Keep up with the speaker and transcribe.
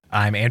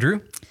I'm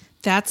Andrew.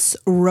 That's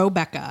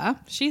Rebecca.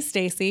 She's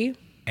Stacy.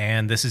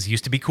 And this is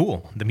Used to Be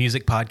Cool, the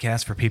music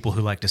podcast for people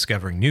who like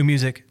discovering new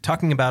music,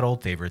 talking about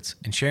old favorites,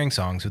 and sharing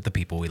songs with the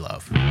people we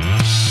love.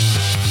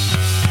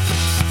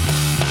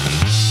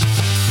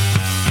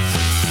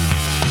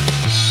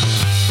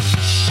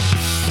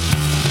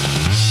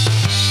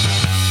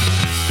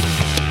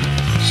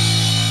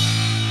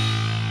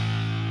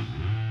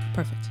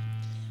 Perfect.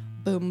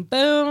 Boom,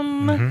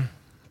 boom. Mm-hmm.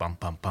 Bum,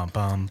 bum, bum,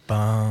 bum,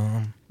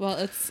 bum. Well,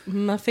 it's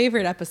my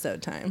favorite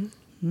episode time.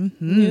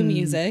 Mm-hmm. New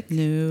music.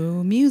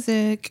 New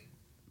music.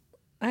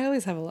 I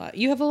always have a lot.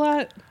 You have a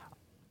lot?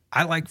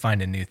 I like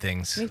finding new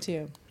things. Me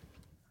too.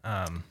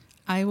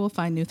 I will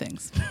find new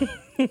things.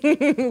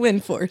 When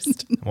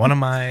forced. One of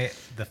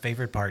the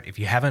favorite part, if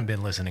you haven't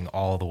been listening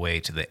all the way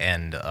to the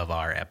end of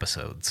our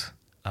episodes,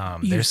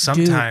 there's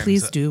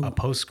sometimes a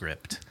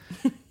postscript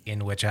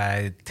in which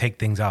I take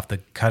things off the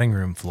cutting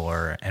room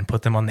floor and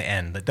put them on the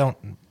end that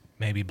don't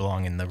maybe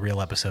belong in the real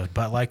episode,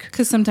 but like...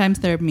 Because sometimes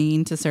they're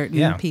mean to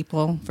certain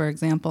people, for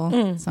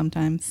example,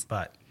 sometimes.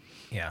 But,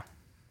 yeah.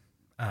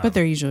 But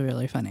they're usually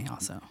really funny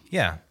also.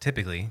 Yeah,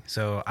 typically.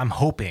 So I'm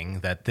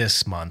hoping that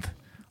this month,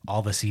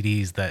 all the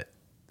CDs that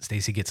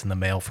Stacy gets in the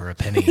mail for a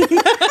penny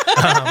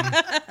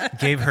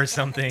gave her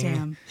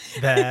something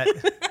that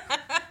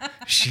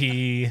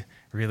she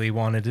really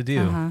wanted to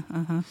do.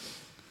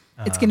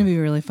 It's going to be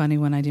really funny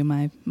when I do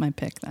my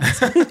pick.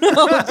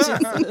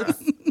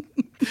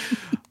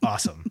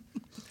 Awesome.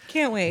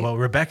 Can't wait. Well,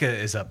 Rebecca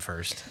is up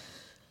first.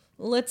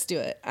 Let's do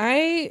it.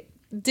 I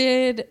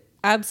did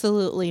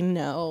absolutely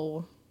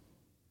no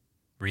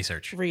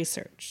research.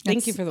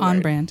 Thank you for the on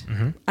word. brand.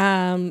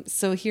 Mm-hmm.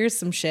 So here's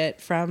some shit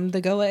from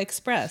the Goa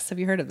Express. Have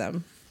you heard of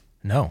them?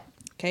 No.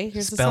 Okay,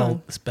 here's the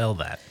song. Spell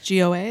that.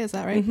 GOA, is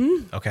that right?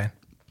 Mm-hmm. Okay.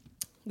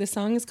 This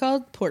song is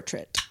called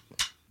Portrait.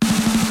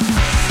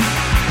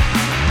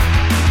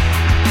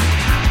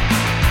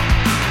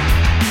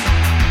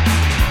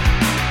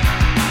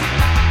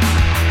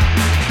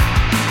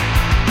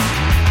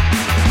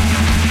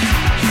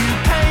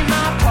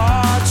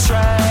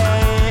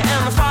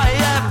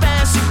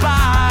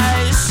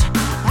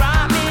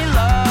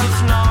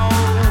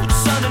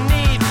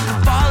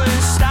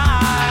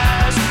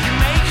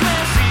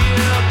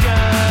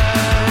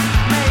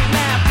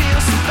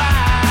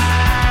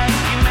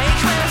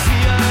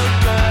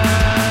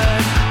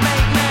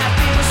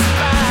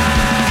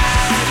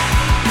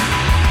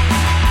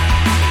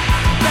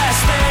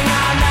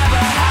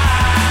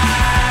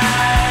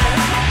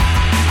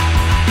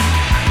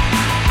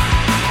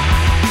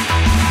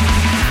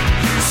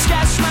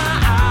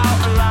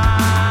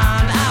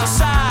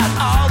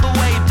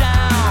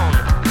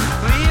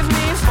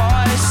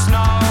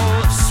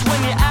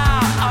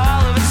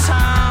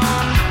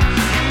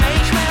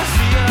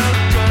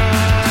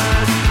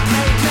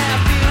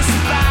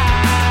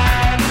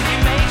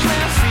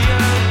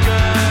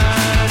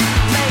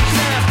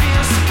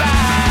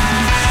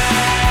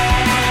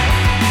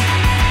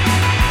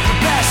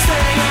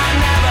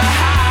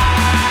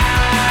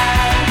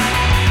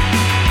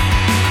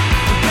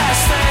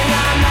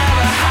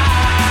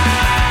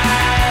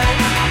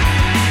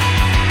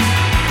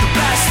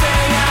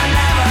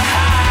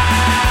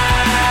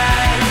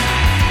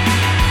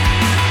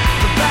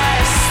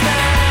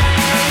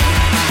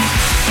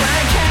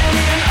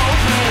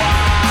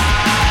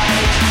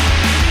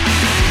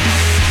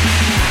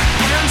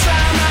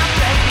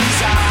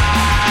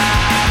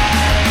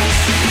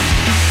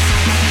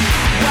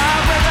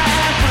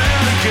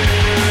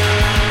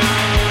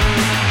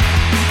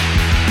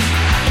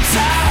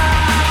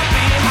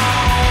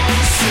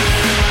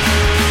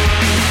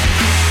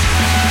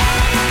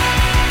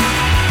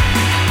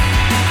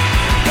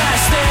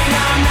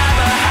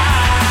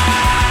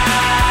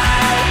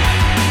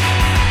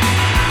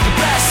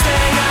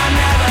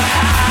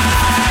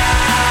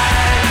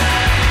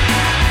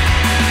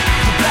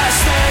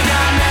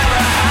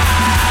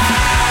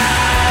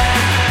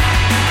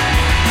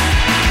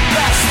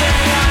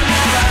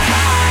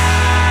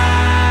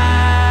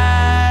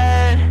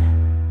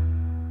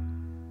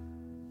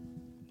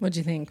 What'd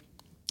you think?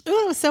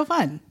 Oh, it was so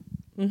fun.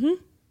 Mm-hmm.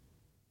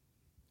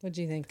 What'd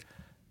you think?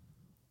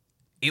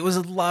 It was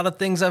a lot of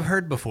things I've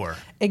heard before.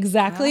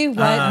 Exactly what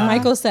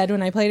Michael said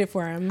when I played it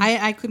for him.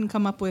 I couldn't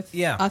come up with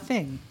a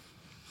thing.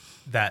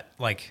 That,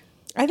 like...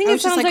 I think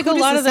it sounds like a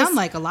lot of this. Sound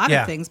like a lot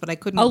of things, but I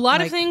couldn't. A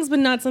lot of things, but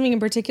not something in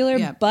particular.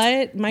 Yeah.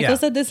 But Michael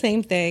said the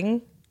same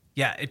thing.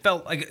 Yeah, it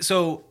felt like...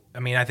 So, I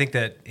mean, I think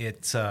that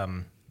it's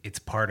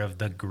part of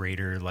the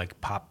greater, like,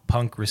 pop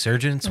punk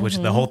resurgence, which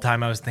the whole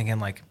time I was thinking,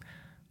 like...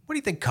 What do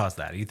you think caused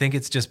that? Do you think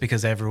it's just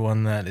because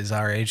everyone that is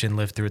our age and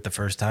lived through it the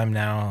first time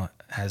now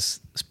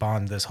has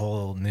spawned this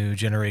whole new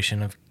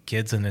generation of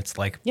kids, and it's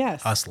like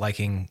us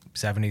liking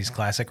 70s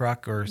classic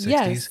rock or 60s?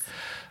 Yes,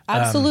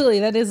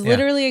 absolutely. That is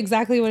literally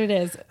exactly what it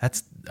is.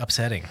 That's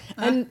upsetting.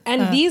 And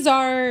these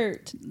are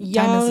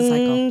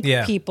young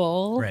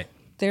people. Right.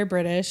 They're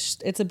British.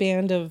 It's a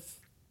band of...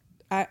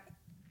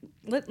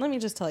 Let me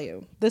just tell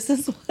you. This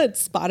is what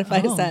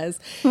Spotify says.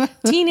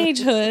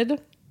 Teenage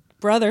Hood.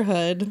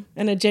 brotherhood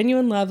and a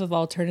genuine love of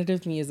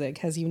alternative music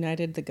has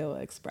united the Goa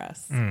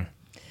Express.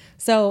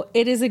 So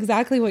it is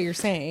exactly what you're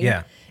saying.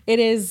 Yeah. It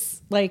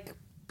is like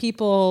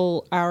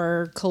people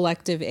our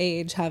collective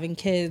age having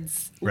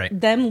kids, Right.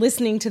 them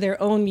listening to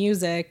their own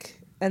music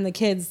and the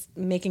kids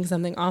making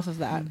something off of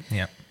that.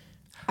 Yeah.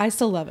 I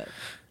still love it.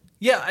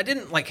 Yeah, I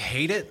didn't like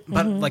hate it,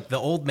 but like the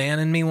old man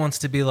in me wants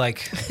to be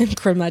like,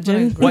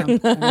 Curmudgeon.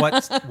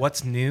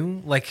 what's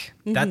new? Like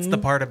that's the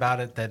part about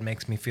it that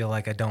makes me feel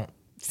like I don't.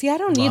 See, I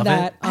don't need love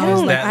that. it. I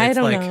don't. That I it's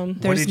don't like, know.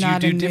 What There's did you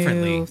not do a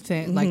differently? new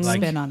thing, like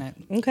spin on it.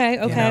 Okay.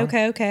 know?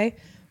 Okay.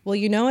 Well,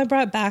 I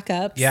brought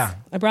backups. Yeah.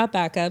 I brought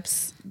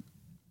backups.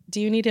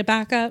 Do you need a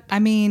backup? I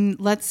mean,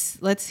 let's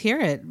hear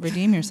it.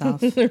 Redeem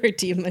yourself.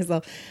 Redeem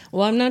myself.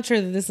 Well, I'm not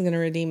sure that this is going to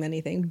redeem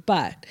anything,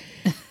 but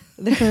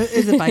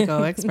Is it by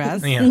Go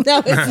Express? Yeah.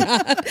 no, it's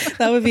not.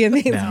 That would be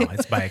amazing. No,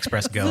 it's by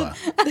Express Goa.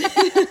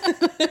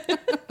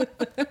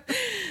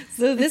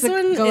 So this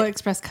one, Go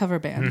Express cover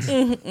band.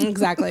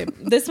 exactly.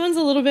 This one's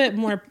a little bit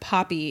more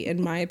poppy,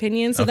 in my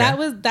opinion. So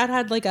Okay. that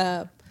had like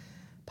a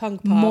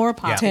punk pop More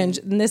pop. tinge,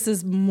 and this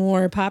is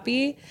more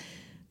poppy.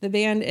 The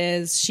band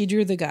is She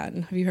Drew the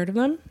Gun. Have you heard of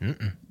them?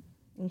 Mm-mm.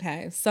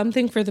 Okay,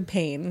 Something for the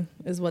Pain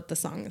is what the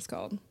song is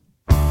called.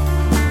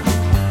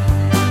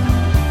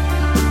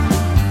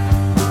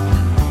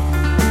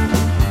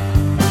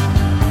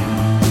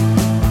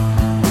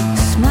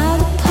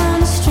 Smiled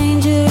upon a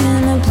stranger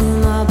in a blue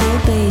marble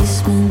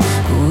basement.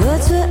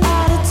 Words were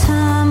out of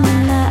time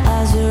and their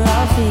eyes were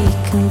all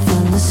vacant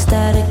from the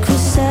static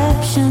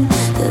reception.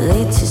 The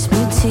latest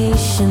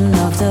mutation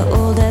of the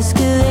old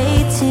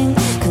escalating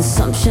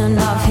consumption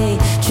of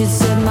hatred.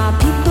 Said my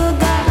people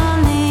got no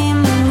name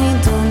and we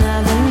don't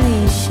have a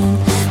nation.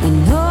 We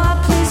know our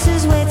place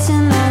is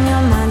waiting on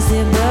your mind's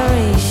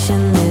liberation.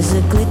 There's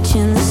a glitch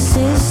in the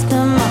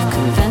system of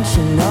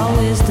conventional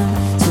wisdom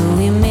till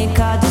we make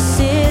our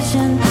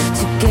decision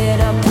to get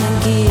up and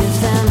give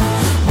them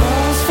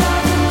walls for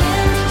the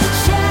wind,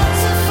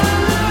 shelter from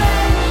the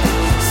rain,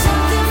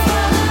 something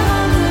for the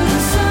hunger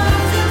and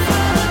something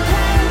for the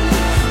pain.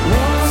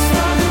 Walls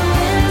for the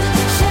wind,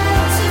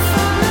 shelter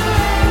from the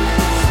rain,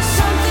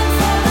 something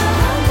for the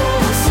hunger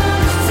and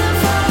something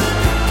for the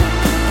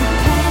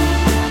pain.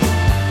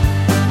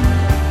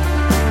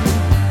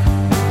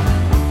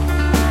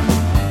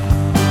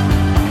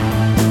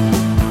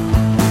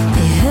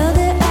 They held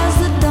it as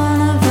the dawn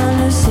of a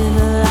new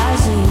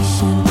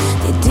civilization.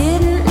 They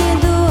didn't need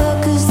the world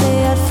 'cause they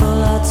had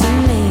full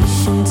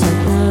automation.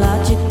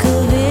 Technological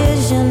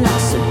vision, a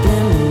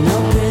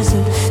subliminal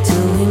prison.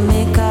 Till we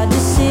make our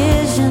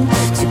decision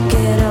to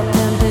get up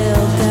and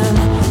build them.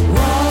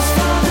 Walls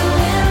for the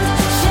wind,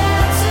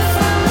 shelter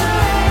from the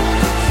rain,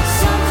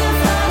 something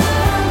for the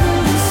hunger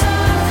and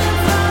something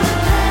for the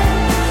pain.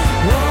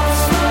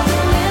 Walls for the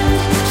wind,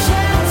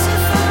 shelter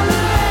from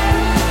the rain,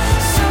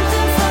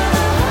 something for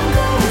the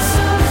hunger and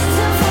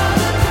something for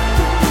the pain.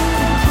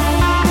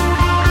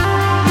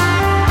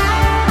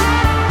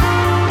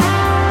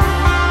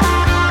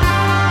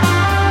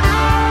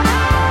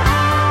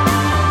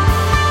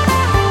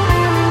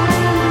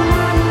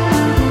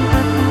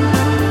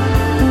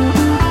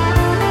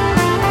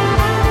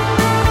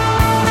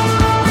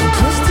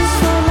 Justice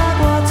felt like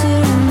water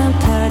and the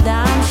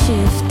paradigm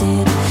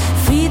shifted.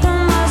 Freedom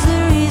was the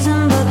reason,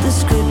 but the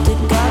script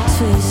it got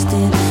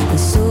twisted. And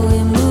so we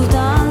moved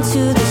on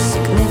to the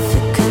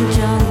significant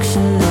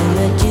junction, the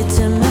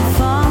legitimate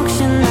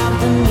function of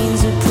the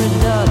means of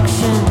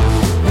production.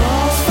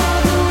 Walls for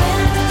the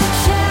wind,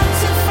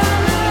 shelter from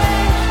the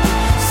rain,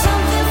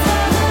 something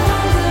for the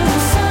hunger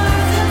and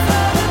something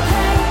for the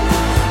pain.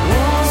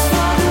 Walls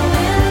for the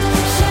wind,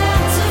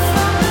 shelter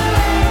from the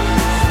rain,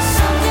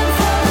 something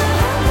for the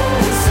hunger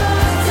and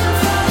something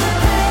for the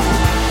pain.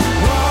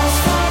 Walls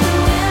for the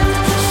wind,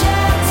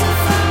 shelter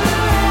from the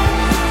rain,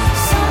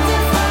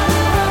 something for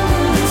the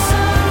hunger and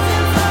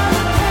something for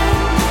the pain.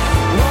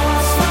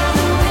 Walls for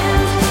the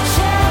wind,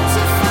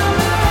 shelter from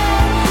the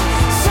rain,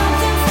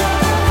 something for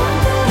the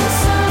hunger and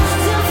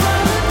something for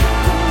the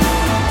pain.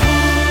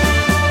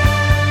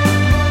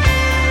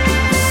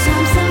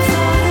 Something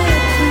for the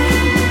pain.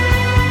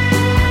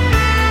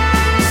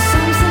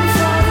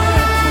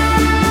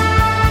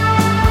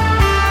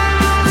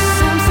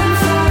 Something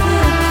for the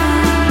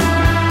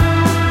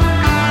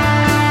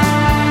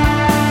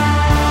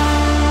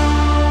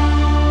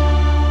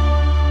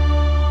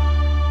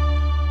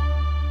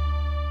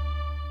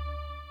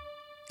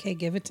Okay,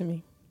 give it to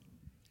me.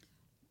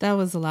 That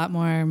was a lot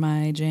more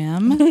my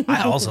jam.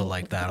 I also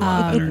like that a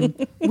lot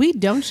better. We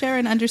don't share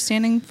an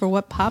understanding for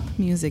what pop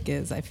music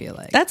is, I feel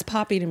like. That's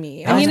poppy to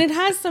me. That I mean, was- it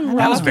has some that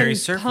rock was very and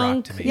surf rock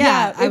punk. to me.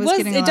 Yeah, I it was was.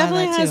 getting a It lot of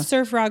definitely that has too.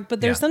 surf rock,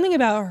 but there's Yeah. something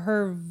about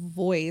her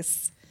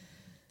voice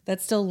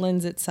that still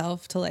lends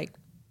itself to like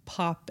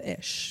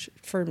pop-ish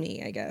for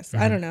me, I guess.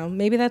 I don't know.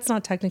 Maybe that's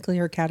not technically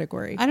her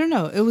category. I don't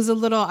know. It was a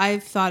little, I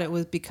thought it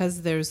was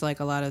because there's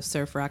like a lot of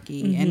surf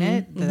rocky in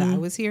it that I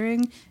was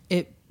hearing.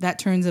 That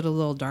turns it a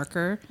little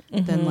darker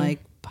than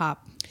like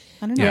pop.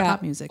 I don't know. Yeah.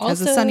 Pop music has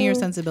a Also, sunnier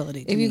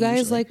sensibility. To If me you guys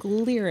usually. like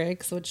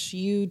lyrics, which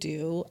you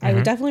do, I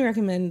would definitely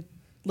recommend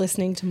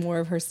listening to more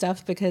of her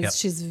stuff because Yep.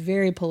 she's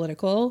very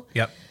political.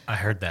 Yep, I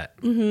heard that.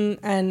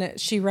 And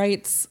she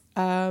writes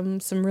some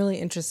really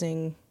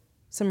interesting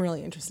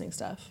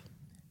stuff.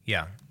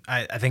 Yeah,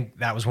 I think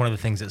that was one of the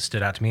things that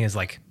stood out to me is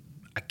like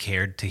I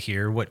cared to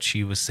hear what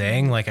she was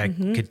saying. Like I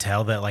could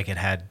tell that like it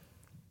had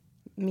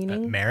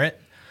Meaning? merit.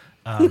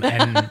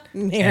 And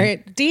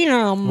Merit.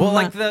 Damn. well,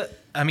 like the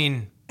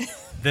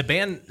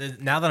band.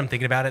 Now that I'm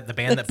thinking about it, the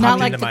band that Not popped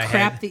like into the my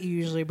crap head. that you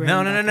usually bring.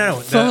 No.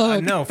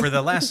 Fuck. No, for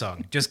the last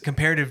song, just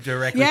comparative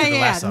directly Yeah, to the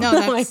yeah, last yeah.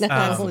 song. No,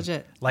 that's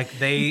legit. Like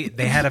they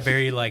had a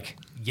very like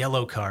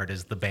Yellow Card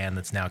is the band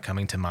that's now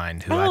coming to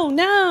mind. Who Oh,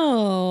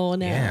 no.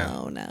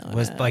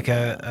 was like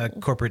a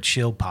corporate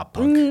shill pop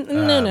punk.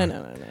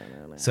 No.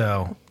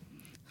 So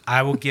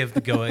I will give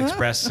the Go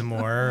Express some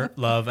more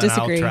love, and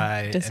Disagree. I'll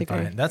try. Disagree.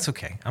 And find, that's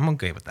okay. I'm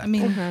okay with that. I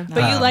mean,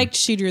 But you liked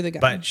She Drew the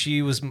Gun. but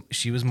she was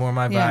more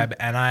my Yeah. vibe,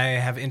 and I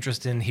have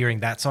interest in hearing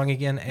that song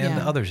again and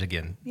Yeah. others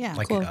again. Yeah,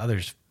 like cool.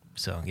 others.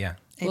 So yeah,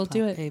 We'll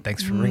do it.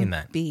 Thanks for bringing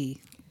that.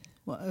 B.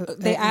 Well,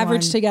 they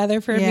average one-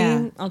 together for Yeah.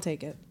 me. I'll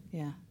take it.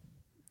 Yeah.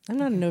 I'm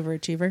not an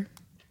overachiever.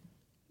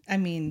 I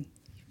mean,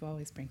 you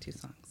always bring 2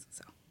 songs,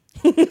 so.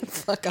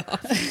 Fuck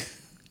off.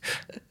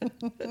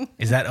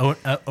 Is that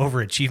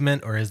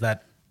overachievement or is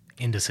that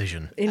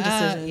indecision?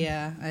 Indecision.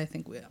 Yeah, I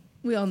think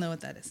we all know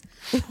what that is.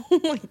 Oh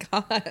my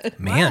God.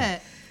 Man,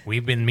 What?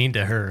 we've been mean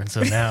to her, and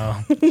so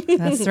now,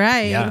 That's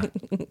right. yeah,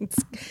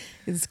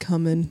 It's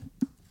coming.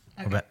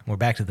 we're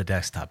back to the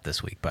desktop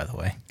this week. By the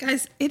way,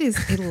 Guys, it is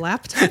a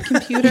laptop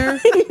computer.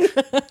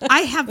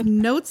 I have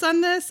notes on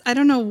this. I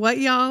don't know what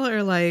y'all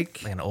are like.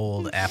 like an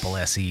old Apple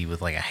SE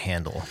with like a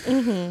handle.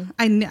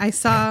 I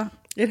saw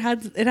It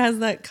has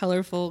that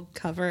colorful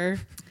cover.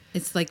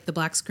 it's like the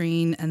black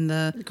screen and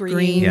the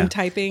Green Yeah.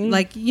 typing.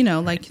 like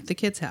like the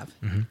kids have.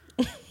 You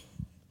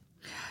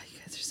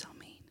guys are so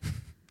mean.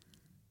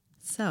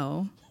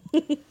 So,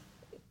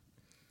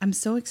 I'm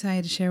so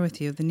excited to share with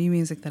you the new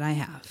music that I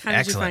have. How did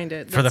Excellent. you find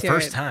it? For the Let's hear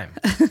first it. time.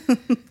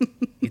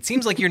 It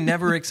seems like you're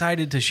never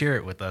excited to share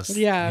it with us.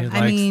 Yeah. You're I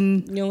like-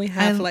 mean, You only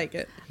half I- like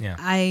it. yeah.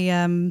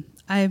 I'm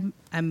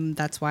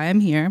that's why I'm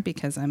here,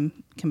 because I'm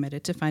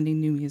committed to finding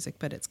new music,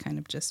 but it's kind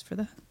of just for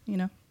the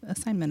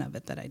assignment of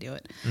it that I do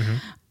it.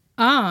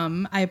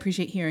 I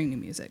appreciate hearing new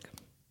music.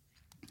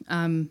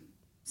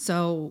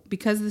 So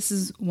because this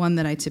is one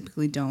that I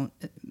typically don't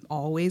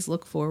always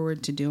look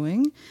forward to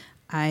doing,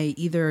 I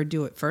either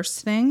do it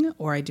first thing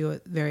or I do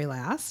it very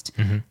last.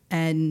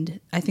 And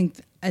I think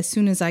as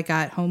soon as I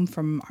got home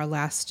from our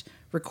last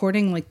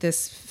recording, like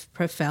this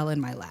fell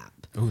in my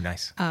lap. Ooh,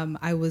 nice.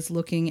 I was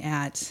looking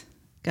at,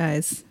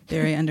 guys,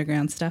 very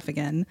underground stuff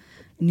again.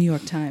 New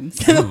York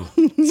Times. Ooh.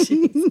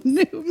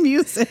 New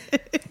music.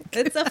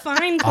 It's a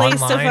fine place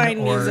to Online find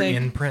or music.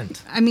 in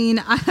print. I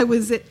mean, I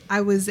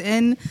was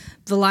in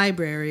the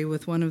library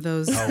with one of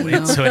those.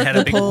 Oh, so it had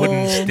a big wooden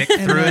pole stick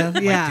and through the- it,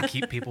 like yeah. to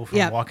keep people from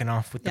Yeah. walking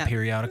off with the Yeah.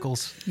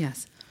 periodicals.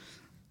 Yes.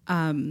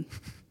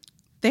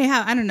 They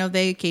have, I don't know,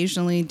 they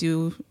occasionally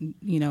do,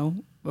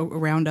 a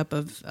roundup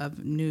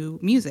of new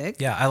music.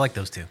 Yeah, I like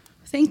those too.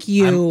 Thank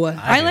you.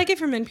 I do. like it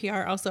from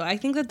NPR also. I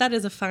think that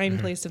is a fine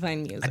place to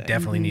find music. I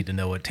definitely need to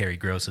know what Terry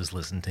Gross has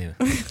listened to.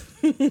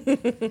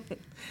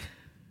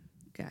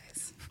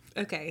 Guys.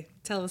 Okay,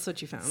 tell us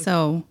what you found.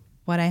 So,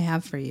 what I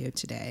have for you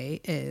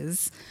today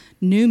is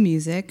new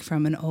music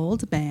from an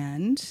old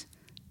band.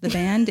 The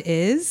band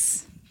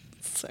is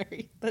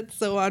Sorry, that's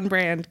so on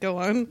brand. Go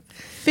on.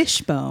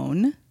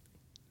 Fishbone.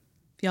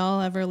 If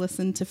y'all ever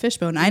listened to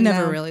Fishbone, I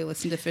never No. really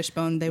listened to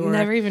Fishbone. They were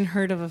Never even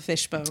heard of a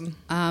fishbone.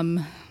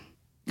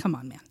 Come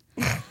on,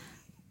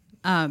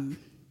 man.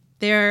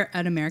 They're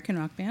an American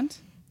rock band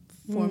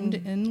formed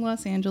in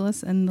Los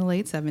Angeles in the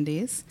late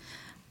 70s.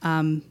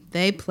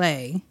 They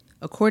play,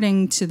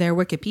 according to their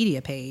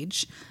Wikipedia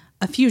page,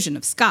 a fusion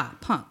of ska,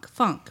 punk,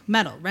 funk,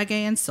 metal, reggae,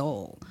 and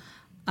soul.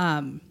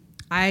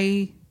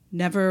 I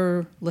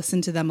never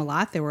listened to them a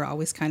lot. They were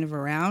always kind of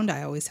around.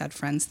 I always had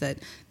friends that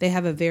they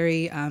have a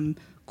very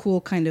cool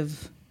kind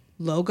of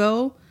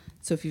logo.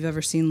 So if you've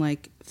ever seen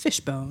like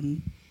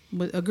Fishbone,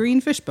 with a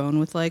green fishbone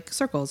with like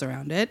circles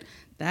around it,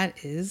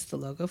 that is the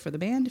logo for the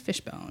band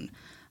Fishbone.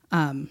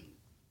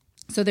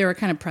 So they were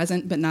kind of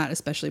present, but not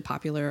especially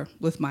popular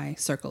with my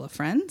circle of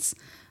friends.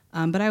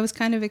 But I was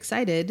kind of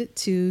excited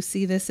to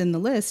see this in the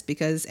list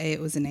because A,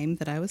 it was a name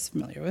that I was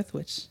familiar with,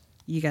 which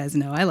you guys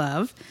know I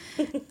love.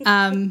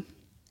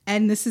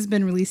 And this has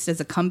been released as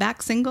a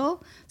comeback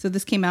single. So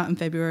this came out in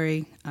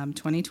February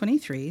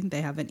 2023.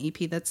 They have an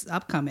EP that's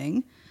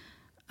upcoming.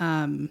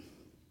 And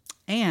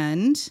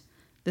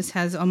this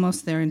has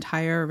almost their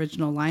entire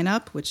original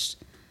lineup, which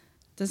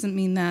doesn't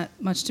mean that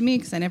much to me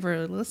because I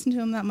never listened to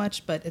them that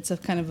much, but it's a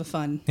kind of a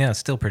fun. Yeah, it's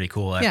still pretty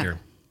cool after,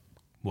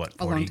 what,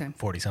 A long time.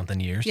 40-something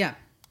years? Yeah.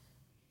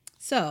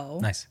 So.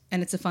 Nice.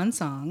 And it's a fun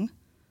song.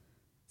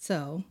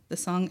 So the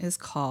song is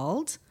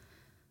called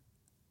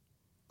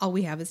All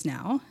We Have Is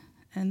Now,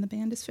 and the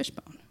band is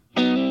Fishbone.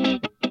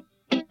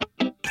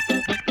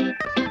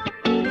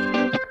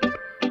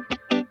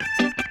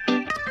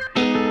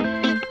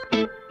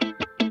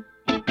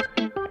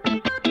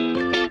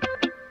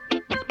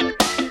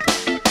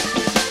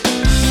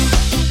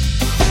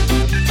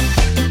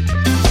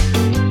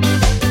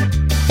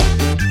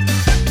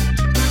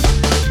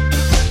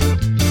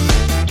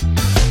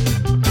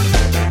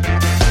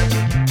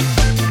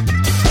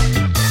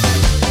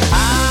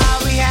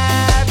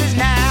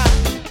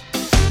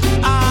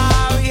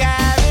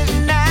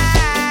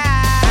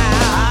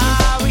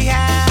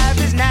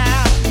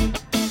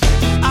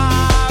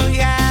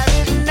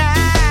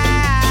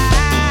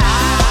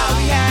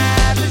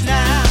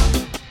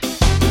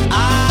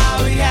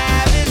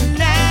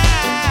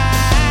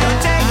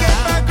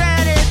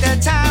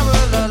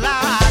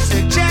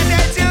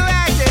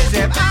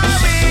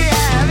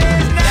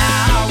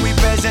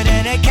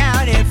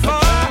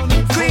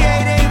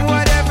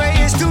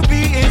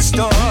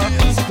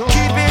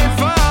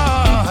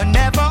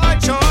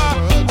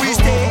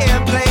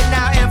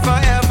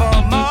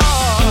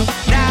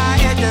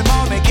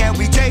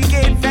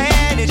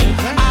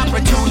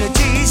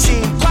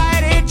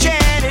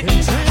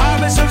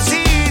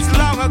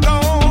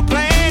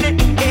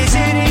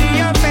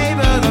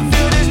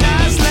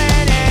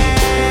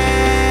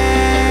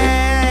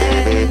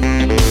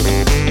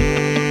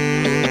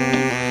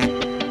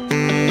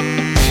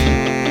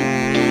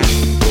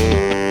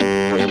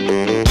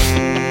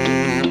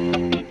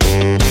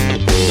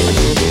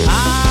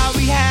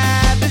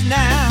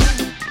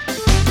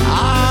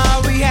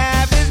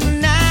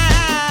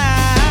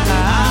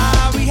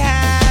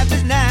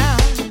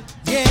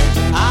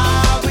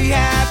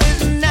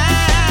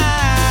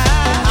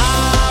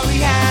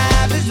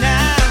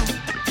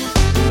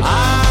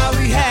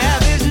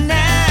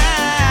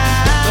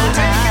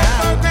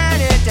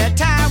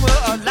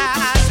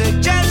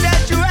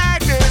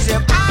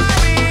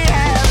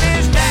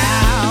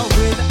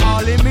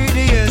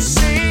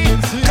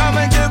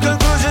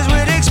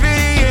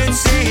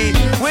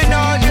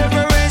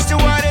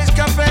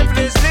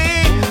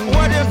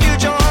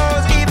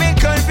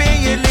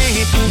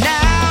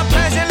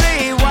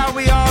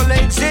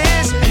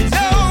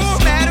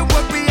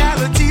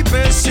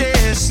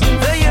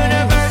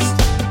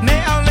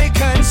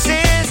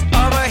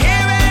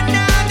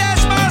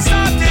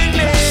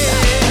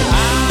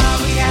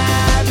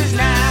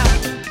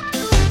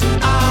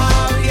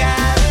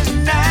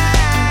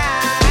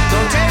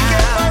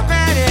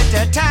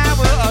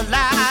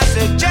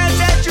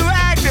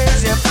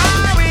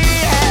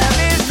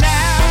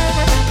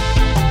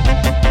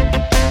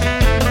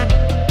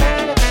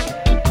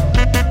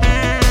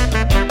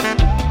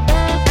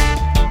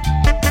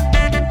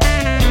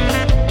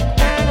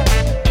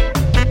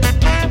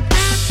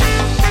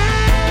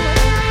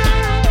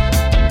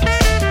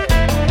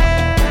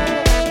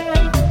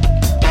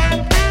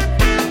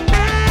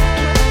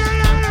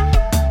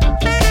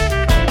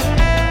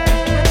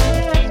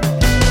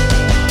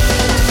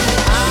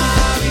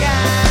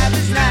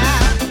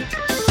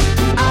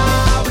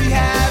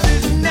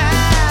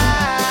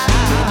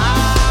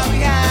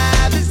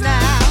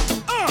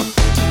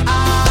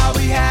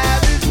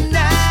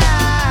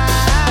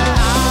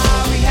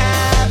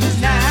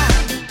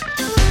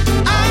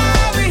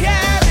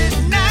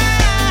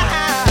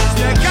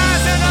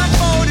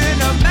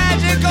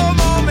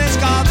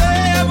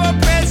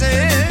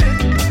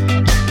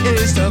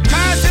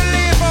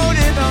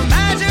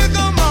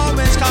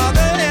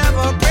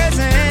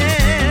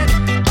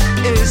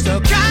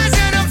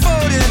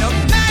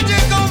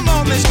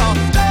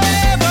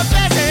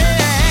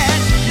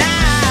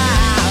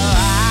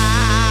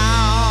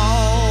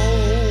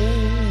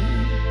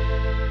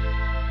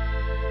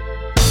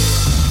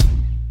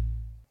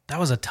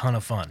 was a ton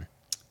of fun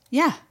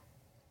Yeah.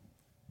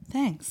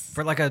 Thanks.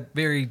 for like a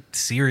very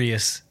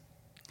serious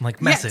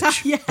like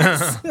message.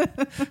 Yes.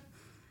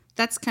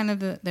 That's kind of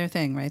their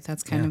thing, right?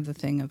 That's kind Yeah. of the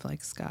thing of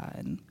like ska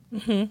and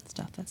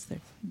stuff. That's their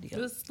It deal.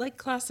 was like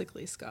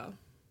classically ska.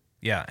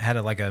 Yeah, it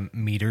had like a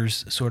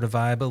Meters sort of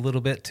vibe a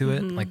little bit to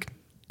it, like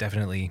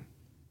definitely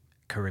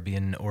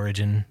Caribbean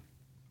origin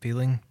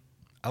feeling.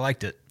 I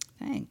liked it.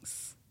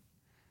 Thanks.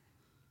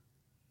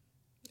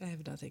 I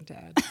have nothing to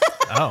add.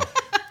 Oh,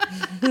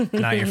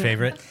 not your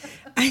favorite?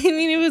 I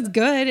mean, it was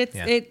good.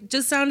 Yeah. It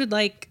just sounded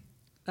like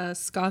a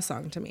ska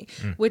song to me,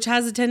 which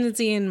has a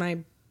tendency in my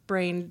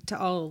brain to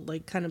all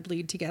like kind of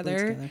bleed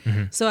together.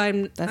 So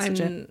I'm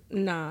legit.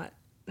 not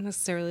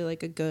necessarily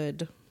like a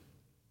good,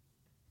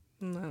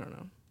 I don't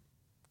know,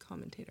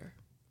 commentator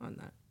on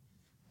that.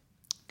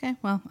 Okay,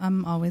 well,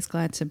 I'm always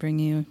glad to bring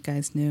you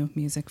guys new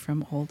music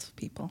from old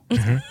people.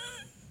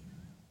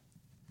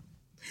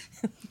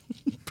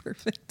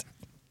 Perfect.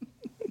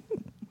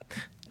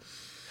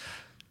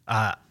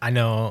 I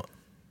know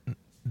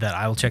that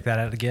I will check that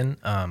out again.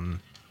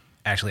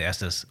 Ashley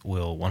Estes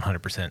will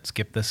 100%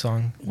 skip this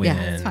song when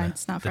Yeah, it's fine.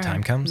 It's not the for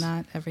time comes.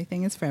 Not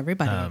everything is for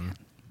everybody.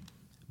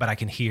 But I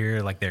can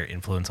hear like their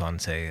influence on,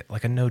 say,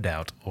 like a No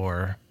Doubt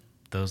or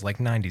those like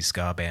 90s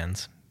ska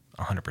bands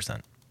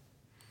 100%.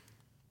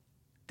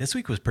 This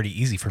week was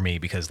pretty easy for me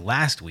because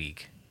last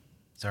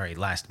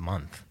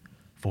month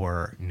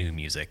for new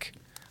music,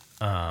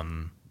 I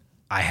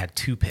had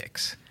 2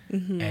 picks.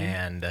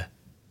 And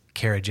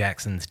Kara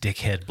Jackson's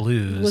Dickhead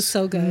Blues Was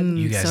so good.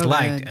 you guys so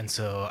liked, good. and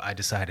so I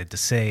decided to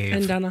save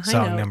End on a high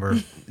song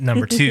note.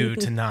 number 2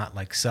 to not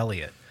like sully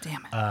it.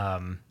 Damn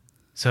it.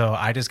 So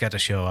I just got to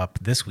show up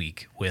this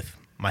week with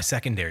my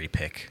secondary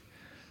pick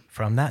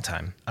from that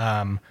time.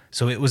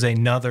 So it was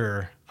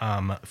another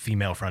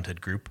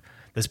female-fronted group.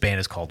 This band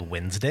is called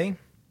Wednesday.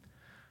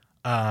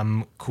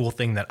 Cool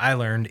thing that I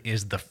learned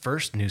is the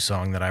first new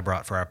song that I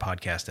brought for our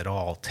podcast at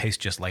all,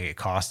 Tastes Just Like It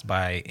Cost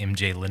by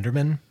MJ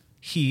Linderman.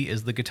 He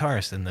is the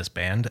guitarist in this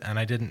band, and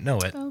I didn't know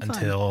it fun.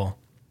 until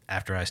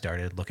after I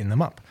started looking them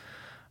up.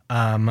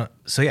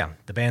 So yeah,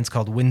 the band's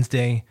called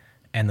Wednesday,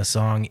 and the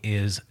song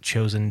is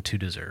Chosen to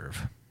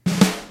Deserve.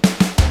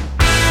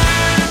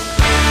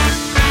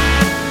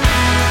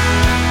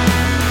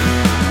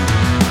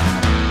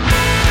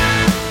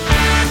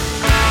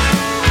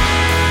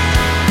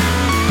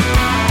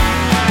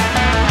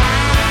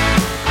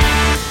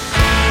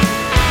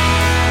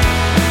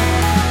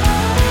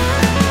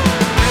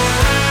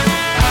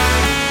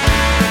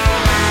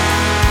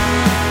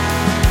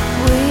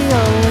 We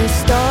always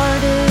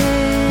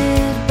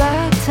started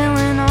by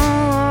telling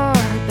all our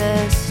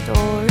best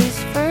stories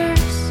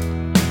first.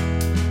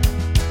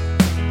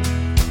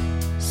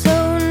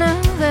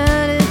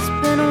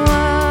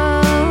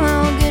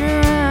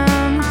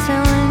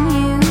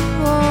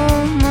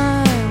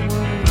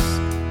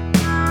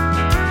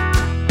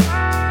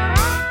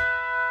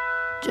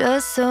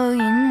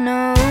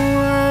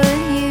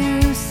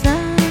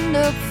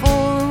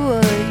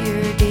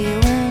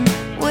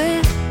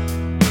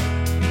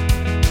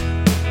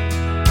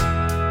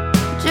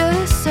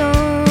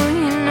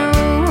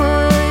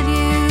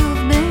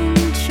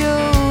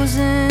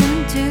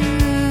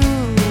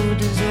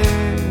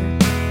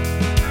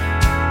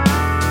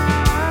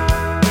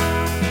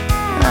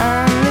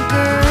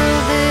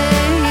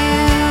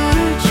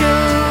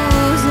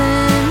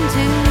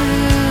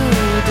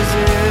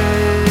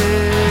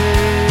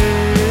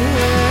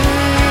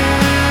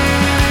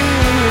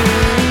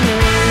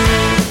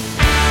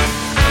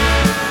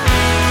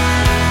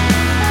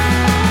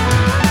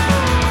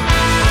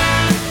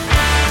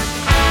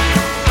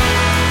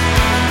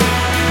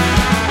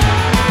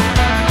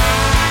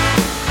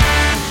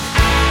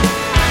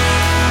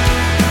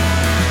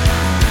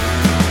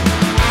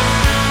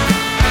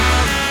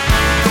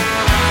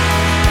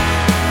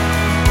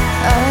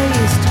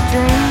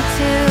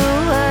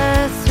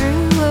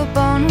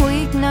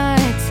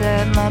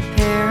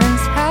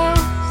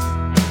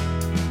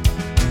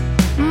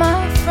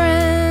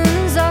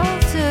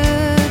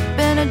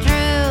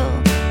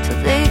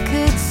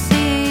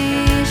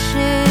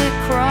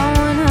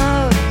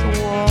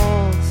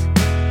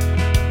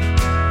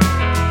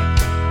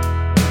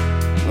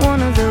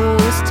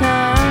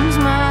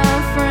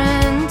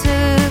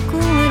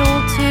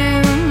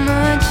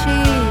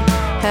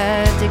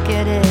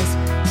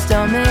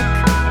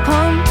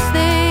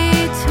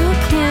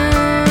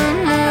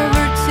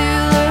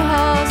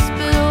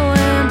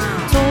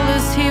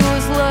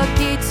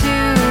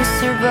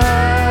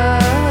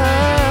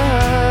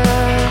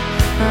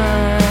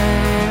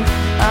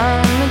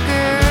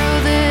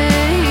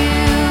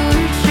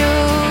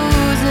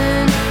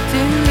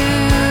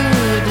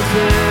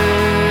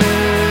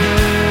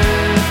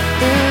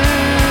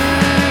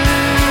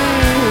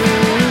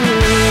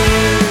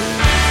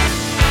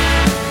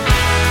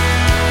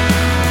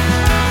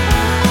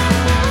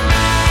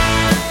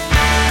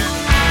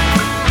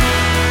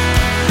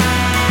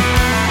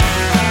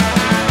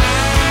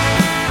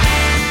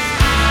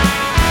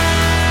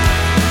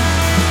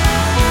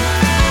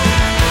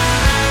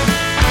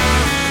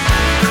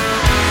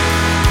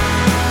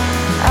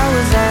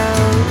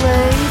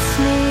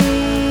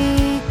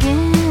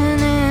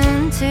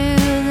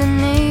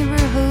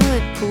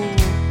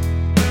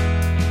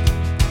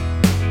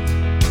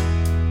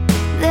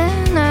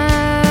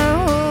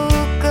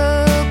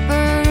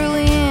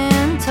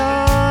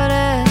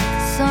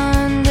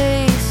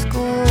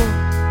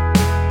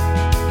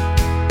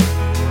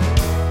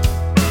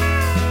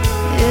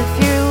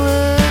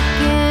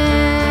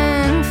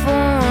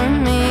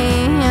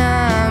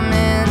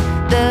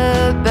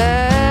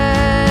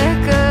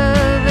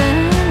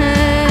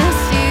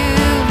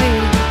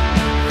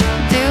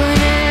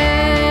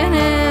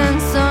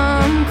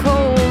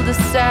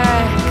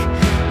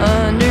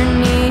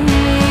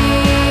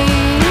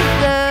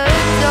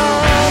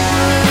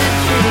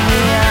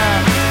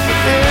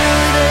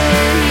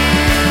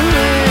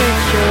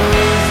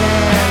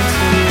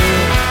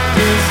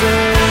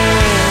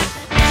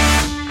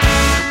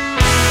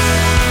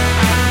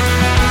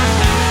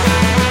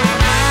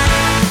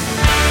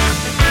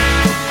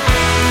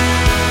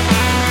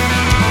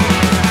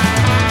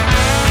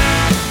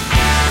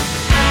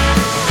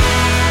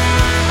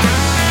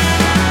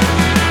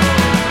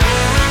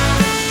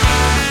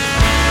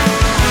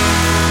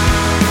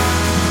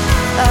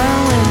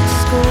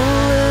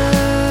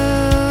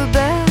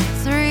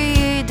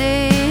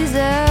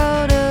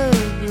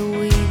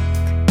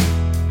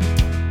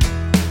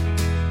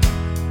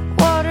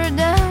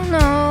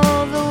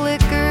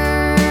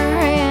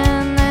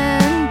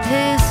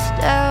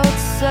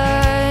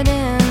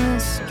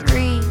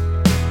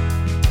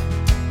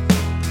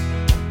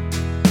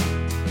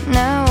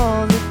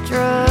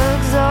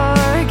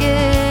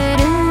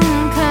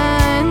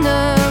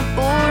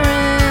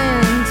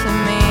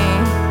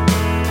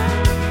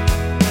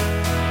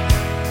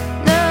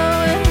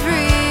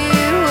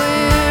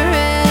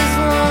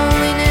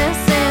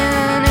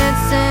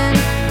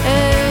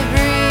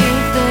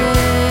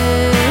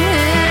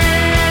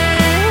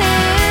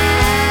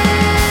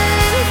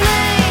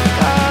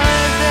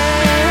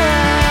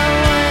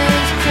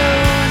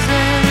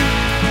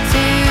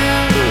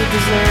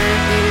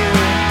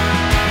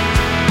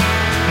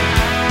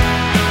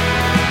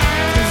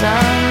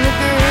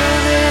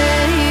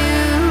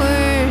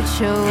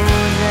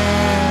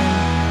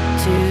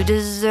 you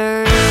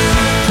deserve.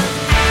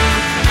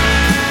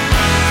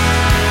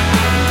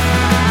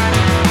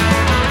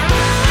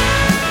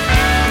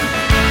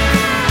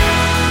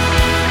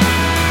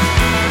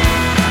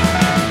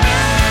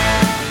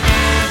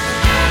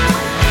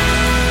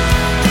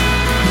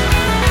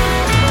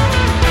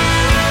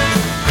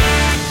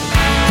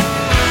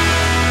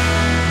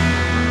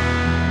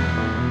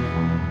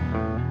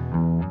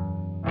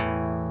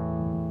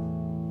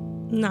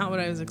 Not what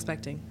I was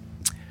expecting.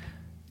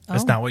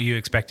 That's not what you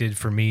expected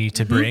for me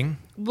to bring.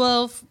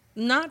 Well,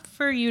 not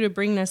for you to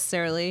bring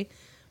necessarily,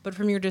 but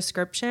from your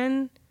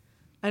description,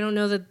 I don't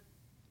know that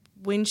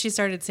when she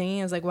started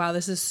singing, I was like, wow,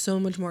 this is so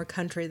much more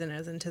country than I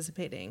was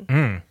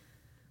anticipating.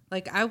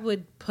 Like, I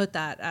would put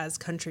that as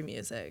country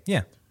music.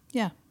 Yeah.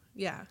 Yeah.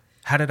 Yeah.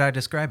 How did I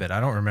describe it? I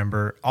don't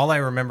remember. All I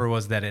remember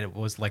was that it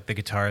was like the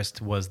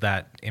guitarist was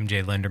that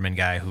MJ Linderman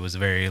guy who was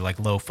very like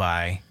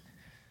lo-fi.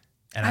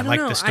 And I don't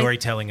liked know. the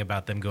storytelling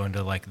about them going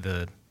to like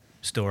the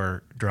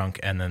store drunk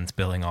and then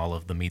spilling all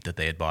of the meat that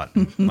they had bought,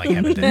 and, like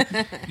having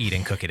to eat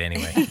and cook it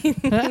anyway.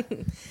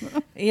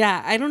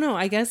 Yeah, I don't know.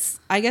 I guess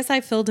I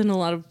filled in a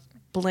lot of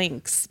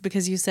blanks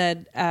because you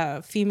said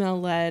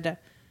female-led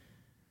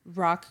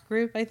rock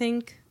group, I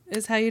think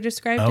is how you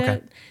described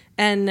it.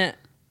 And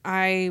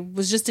I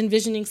was just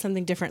envisioning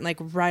something different, like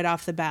right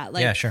off the bat.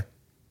 Like, Yeah, sure.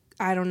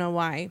 I don't know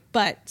why,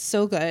 but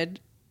so good.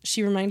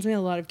 She reminds me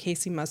a lot of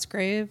Casey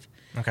Musgrave.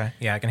 Okay.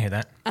 Yeah, I can hear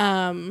that.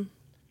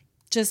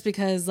 Just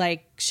because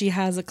like she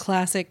has a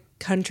classic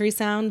country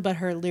sound, but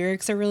her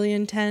lyrics are really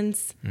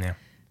intense Yeah.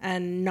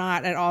 and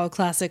not at all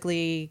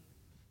classically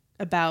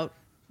about,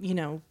 you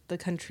know, the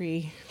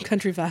country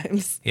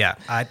vibes. Yeah,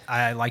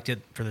 I liked it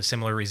for the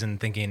similar reason,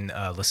 thinking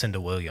Lucinda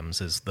Williams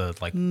is the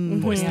like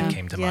voice that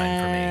came to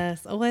mind for me.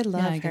 Yes. Oh, I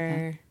love I get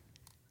her.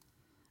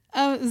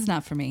 Oh, it's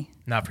not for me.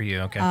 Not for you,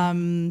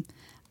 okay.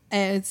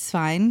 It's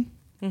fine.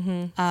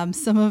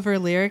 Some of her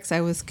lyrics,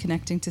 I was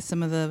connecting to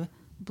some of the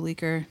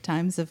bleaker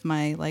times of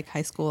my like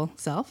high school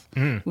self,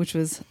 which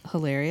was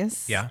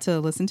hilarious to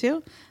listen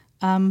to.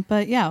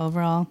 But yeah,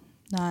 overall,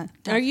 not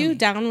Are you for me.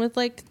 down with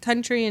like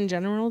country in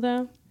general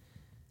though?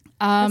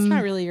 That's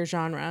not really your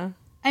genre.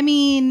 I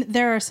mean,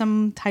 there are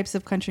some types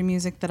of country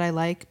music that I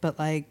like, but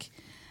like,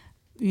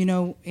 you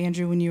know,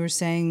 Andrew, when you were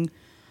saying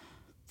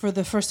for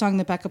the first song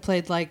that Becca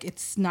played, like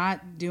it's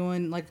not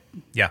doing like,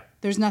 Yeah,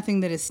 there's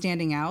nothing that is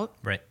standing out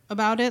right.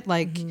 about it.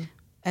 Like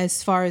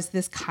as far as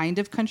this kind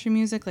of country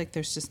music, like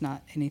there's just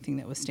not anything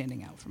that was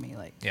standing out for me.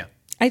 Like, Yeah.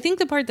 I think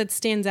the part that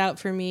stands out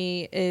for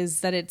me is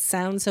that it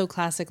sounds so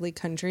classically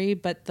country,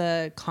 but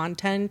the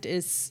content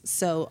is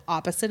so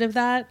opposite of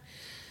that.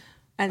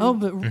 And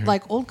but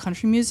like old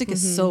country music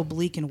is so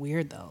bleak and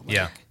weird though. Like,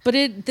 Yeah. but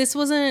this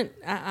wasn't,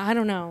 I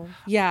don't know.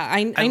 Yeah,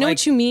 I know like-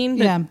 what you mean,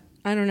 but Yeah.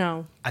 I don't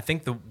know. I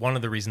think one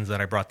of the reasons that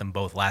I brought them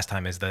both last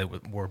time is that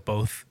it were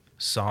both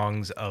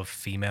songs of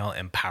female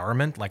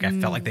empowerment. Like I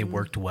felt like they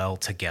worked well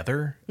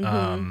together. You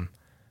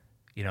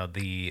know,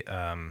 the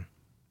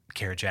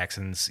Kara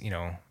Jackson's, you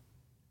know,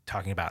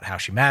 talking about how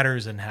she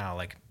matters and how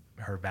like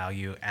her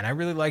value. And I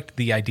really liked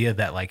the idea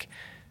that like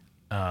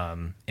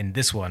in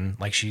this one,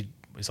 like she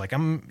was like,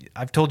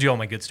 I've told you all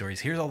my good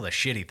stories. Here's all the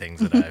shitty things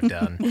that I've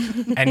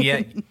done. And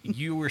yet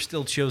you were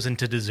still chosen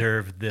to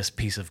deserve this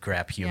piece of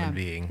crap human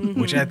being,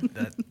 which I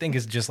think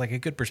is just like a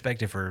good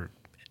perspective for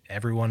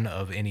everyone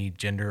of any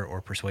gender or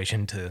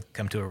persuasion to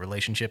come to a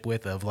relationship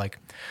with, of like,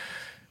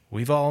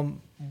 we've all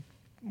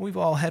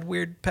had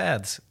weird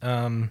paths.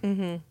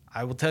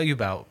 I will tell you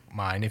about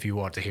mine if you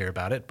want to hear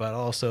about it, but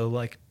also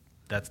like,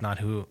 that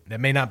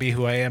may not be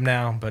who I am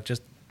now, but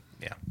just,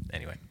 yeah.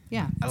 Anyway.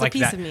 Yeah. I It's like a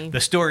piece that. of me.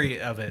 The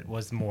story of it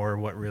was more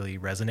what really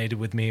resonated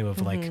with me. Of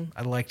like,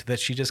 I liked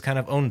that she just kind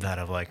of owned that.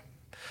 Of like,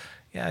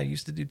 yeah, I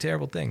used to do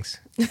terrible things,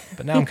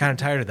 but now I'm kind of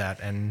tired of that.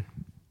 And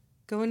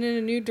Going in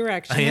a new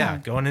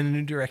direction. going in a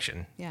new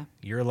direction. Yeah.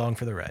 You're along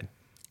for the ride.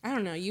 I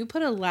don't know. You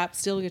put a lap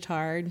steel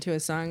guitar into a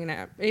song,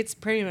 and it's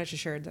pretty much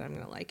assured that I'm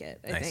going to like it,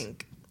 I Nice.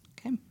 think.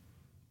 Okay.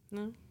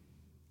 No?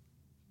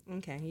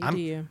 Okay, do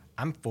you.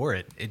 I'm for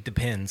it. It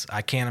depends.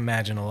 I can't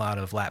imagine a lot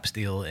of lap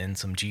steel in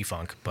some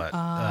G-funk, but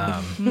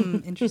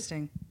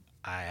Interesting.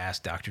 I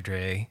asked Dr.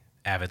 Dre,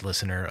 avid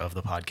listener of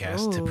the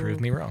podcast, to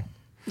prove me wrong.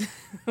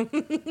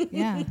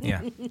 Yeah.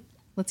 Yeah.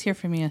 Let's hear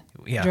from you,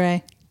 Yeah.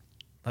 Dre.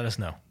 Let us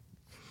know.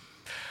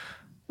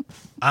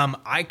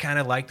 I kind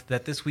of liked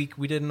that this week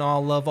we didn't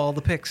all love all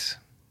the picks.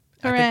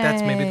 I think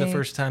that's maybe the Hooray.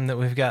 first time that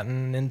we've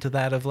gotten into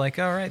that of like,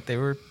 all right,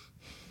 there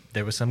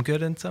was some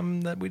good and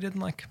some that we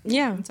didn't like.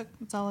 Yeah.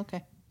 It's all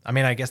okay. I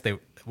mean, I guess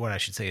what I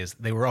should say is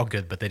they were all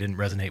good, but they didn't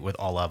resonate with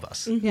all of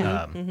us.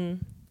 Yeah.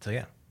 So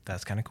yeah,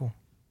 that's kind of cool.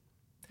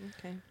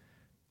 Okay.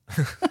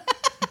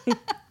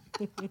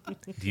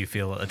 Do you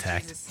feel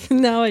attacked?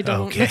 No, I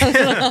don't. Okay.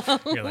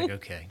 You're like,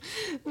 okay.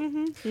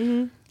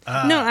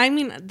 No, I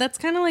mean, that's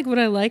kind of like what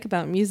I like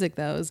about music,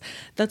 though. Is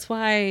that's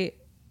why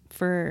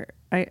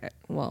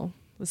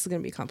this is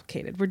going to be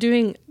complicated. We're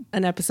doing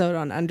an episode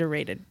on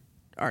underrated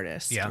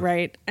artists, Yeah.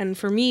 right? And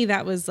for me,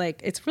 that was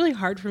like, it's really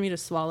hard for me to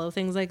swallow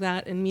things like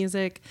that in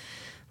music.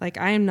 Like,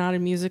 I am not a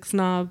music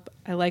snob.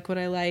 I like what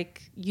I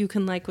like. You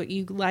can like what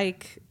you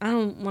like. I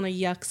don't want to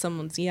yuck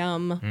someone's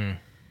yum.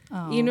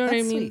 Oh, You know what I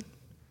that's mean? sweet.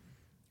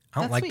 I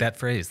don't That's like sweet. that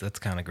phrase. That's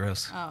kind of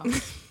gross. Oh,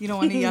 you don't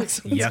want to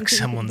yuck. Yuck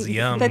someone's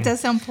yum. That does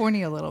sound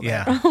porny a little bit.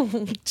 Yeah.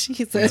 Oh,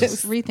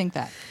 Jesus. Rethink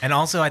that. And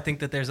also, I think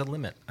that there's a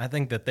limit. I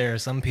think that there are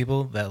some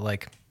people that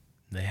like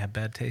they have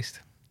bad taste.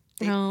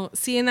 No,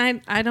 see, and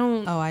I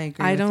don't. Oh, I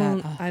agree I with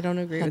don't. that. I don't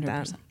agree with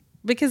that 100%.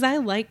 because I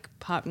like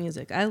pop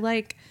music. I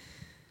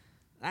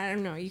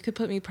don't know. You could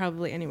put me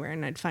probably anywhere,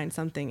 and I'd find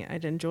something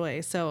I'd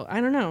enjoy. So I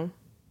don't know,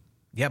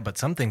 Yeah, but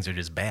some things are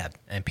just bad,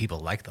 and people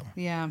like them.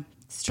 Yeah,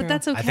 it's true. but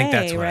that's okay, I think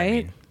that's what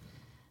right?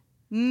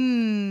 I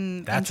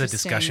mean. That's a Interesting.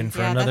 discussion for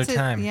Yeah, another that's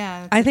time.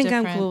 Yeah, I it's think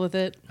I'm different- cool with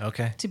it.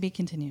 Okay. To be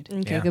continued.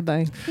 Okay, Yeah.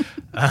 goodbye.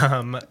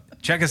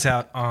 Check us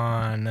out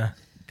on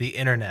the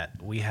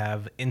internet. We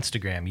have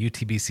Instagram,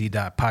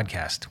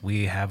 utbc.podcast.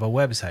 We have a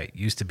website,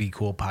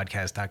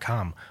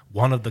 usetobecoolpodcast.com.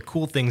 One of the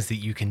cool things that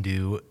you can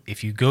do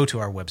if you go to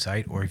our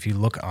website or if you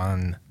look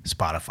on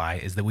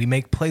Spotify is that we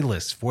make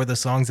playlists for the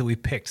songs that we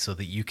picked so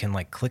that you can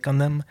like click on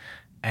them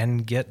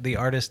and get the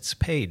artists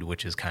paid,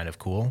 which is kind of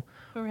cool.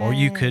 Or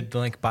you could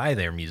like buy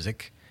their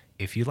music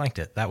if you liked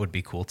it. That would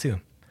be cool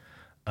too.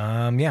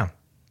 Yeah.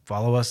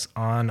 Follow us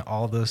on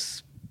all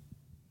those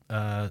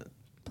podcast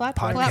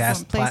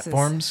Places.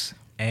 platforms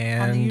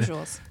and On the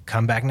usuals.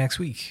 come back next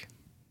week.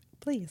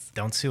 Please.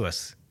 Don't sue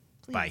us.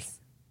 Bye.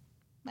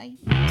 Bye.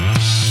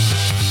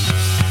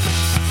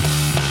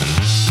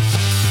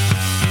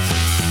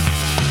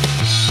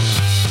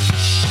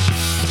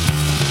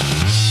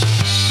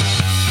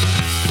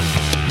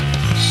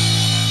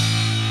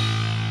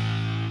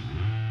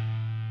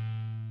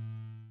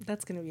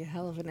 That's gonna be a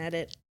hell of an edit.